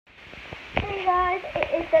guys, it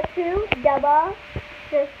is the two double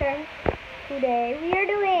sisters. Today we are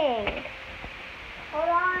doing. Hold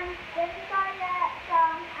on, this is our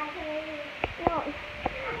song. I can no.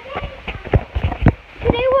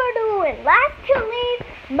 Today we're doing Last to Leave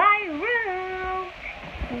My Room.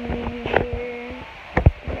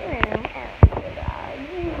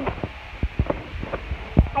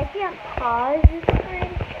 I can't pause this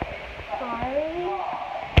screen. Sorry.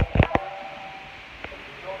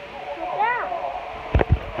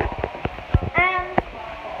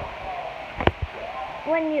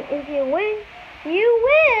 If you win, you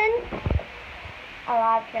win a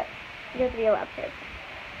lab trip. Just be a lab trip.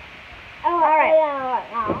 Oh, alright.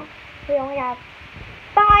 Now we only have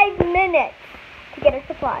 5 minutes to get our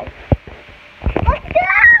supplies. Let's go!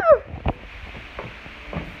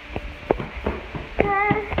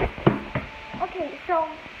 Okay, so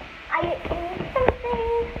I need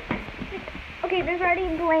something. Okay, there's already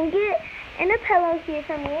a blanket and a pillow here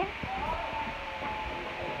for me.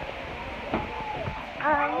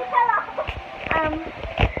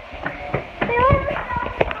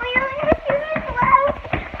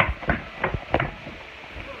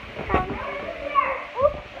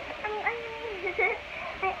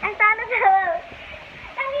 I found a pillow.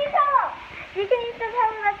 I need a pillow. You can use the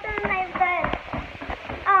pillow that's in my bed.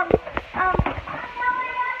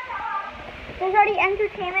 There's already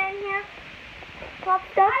entertainment in here. Pop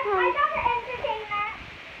stuff. I got the entertainment.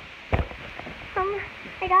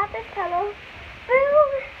 I got this pillow.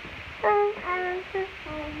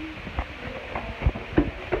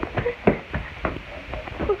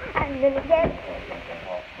 I'm gonna get.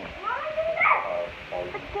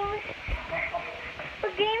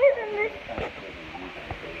 What game is in this?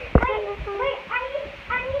 Wait, I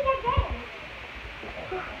need a game.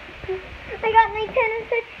 I got my 10 and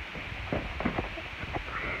 6.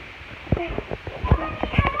 I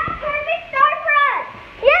got Perfect Star for us.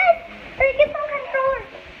 Yes! Let's get some controllers.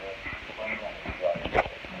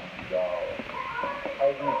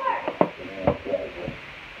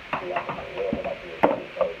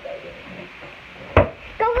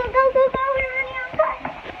 Go, we're running out of time.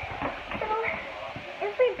 So,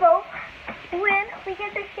 if we both win, we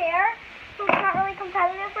get to share, so it's not really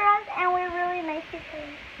competitive for us, and we're really nice to each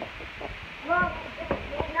other. Well,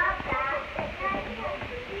 it's not that. It's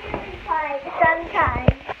really fun.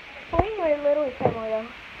 Sometimes. When we were little, we played more though.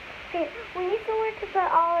 Okay, we need somewhere to put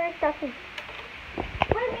all our stuff in.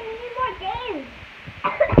 Wait, we need more games.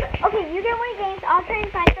 Okay, you get more games. I'll try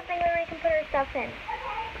and find something where we can put our stuff in.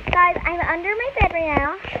 Okay. Guys, I'm under my bed right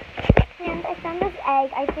now. And I found this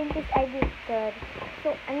egg. I think this egg is good.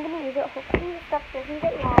 So I'm going to use it. Hopefully the stuff doesn't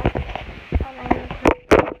get lost. I need to...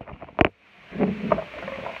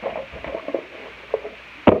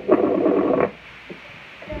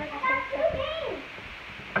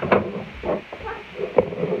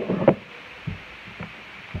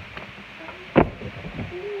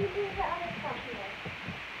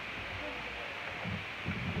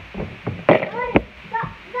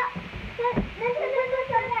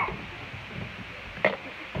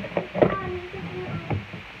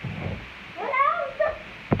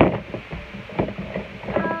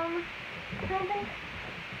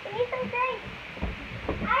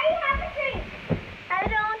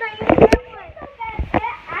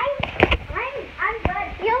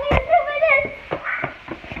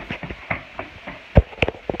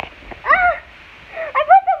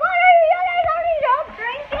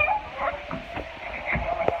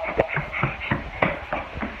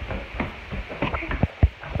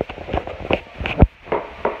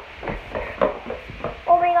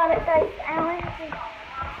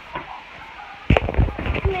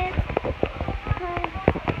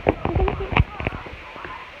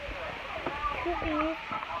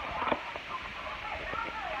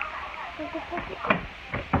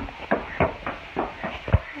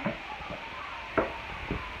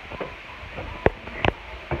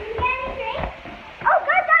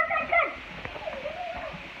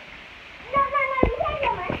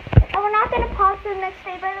 Next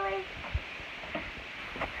day, by the way.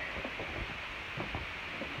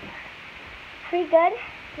 Are we good?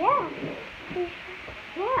 Yeah.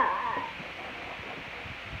 Yeah.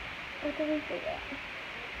 What did we forget?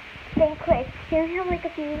 Think quick. You only have like a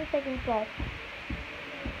few seconds left.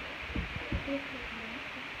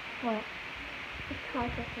 What? It's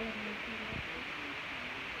hard to say.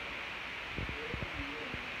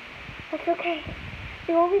 That's okay.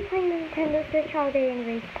 We won't be playing the Nintendo Switch all day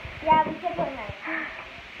anyways. Yeah, we should play that.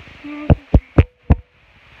 Yeah,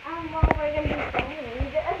 well, we're gonna be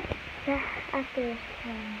playing yeah, after this.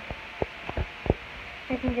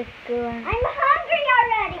 I can just go on. I'm hungry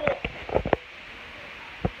already!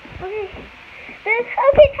 Okay,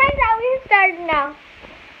 Okay, time's out. We've started now.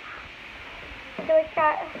 So we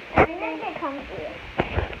start. I'm gonna get comfy.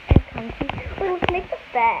 Comfy. Oh, let's make the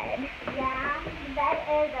bed. Yeah, the bed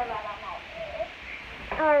is a little messy.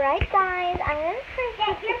 Alright, guys. I'm gonna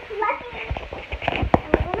get your plushie.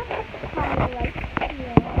 I'm gonna put the camera right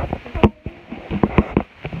here.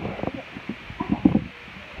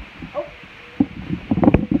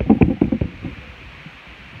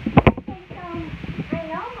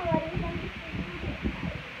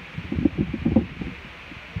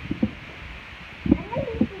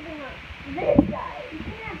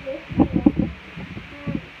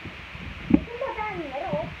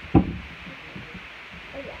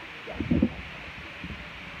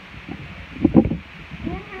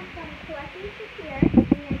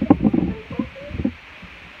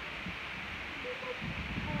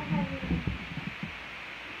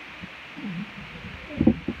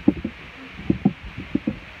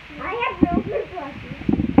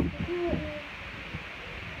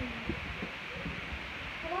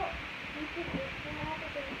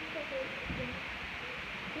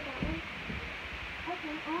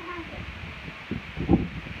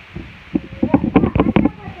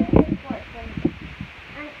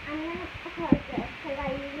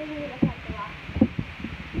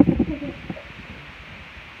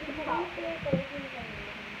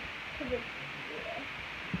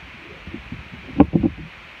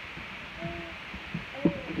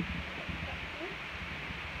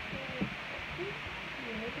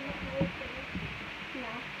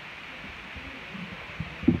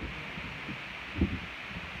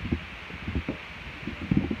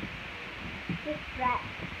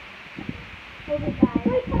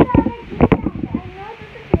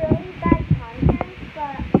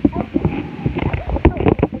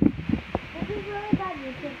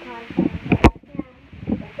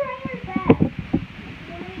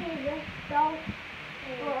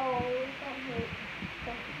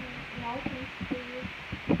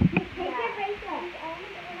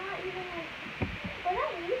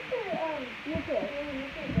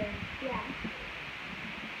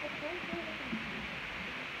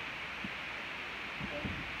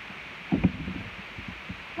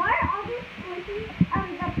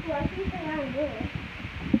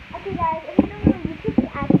 Okay guys, if you don't know, YouTube is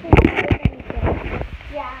actually better than YouTube.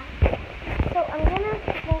 Yeah. So I'm gonna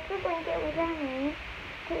make the blanket with our name.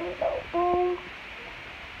 Here we go. Boom.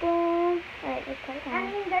 Boom. Alright, let's cut it down. I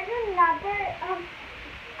mean, there's another,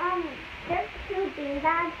 there's two bean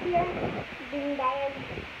bags here. Bean bags.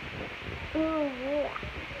 Ooh, yeah.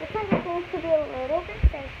 This one just needs to be a little bit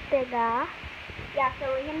bigger. Yeah, so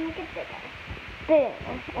we're gonna make it bigger. Boom.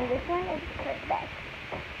 And this one is perfect.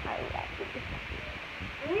 Alright.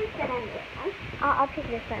 I'm going to sit on this one. I'll take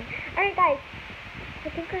this one. Alright guys, I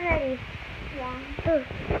think we're ready. Yeah. Ooh.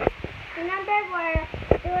 Remember, we're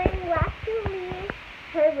doing Wacky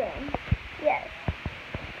her room. Yes.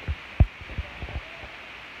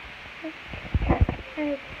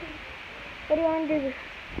 Alright. What do you want to do?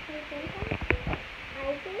 I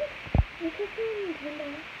think you could do Nintendo.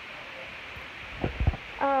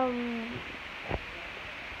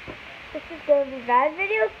 This is going to be bad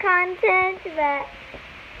video content, but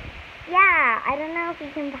yeah, I don't know if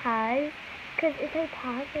we can pause, because if I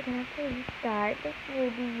pause, we're going to have to restart this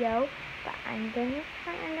video, but I'm going to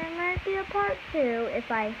try, and there might be a part 2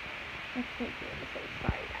 if I can't do it, so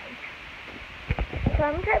sorry guys. So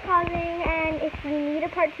I'm going to try pausing, and if we need a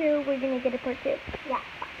part 2, we're going to get a part 2. Yeah.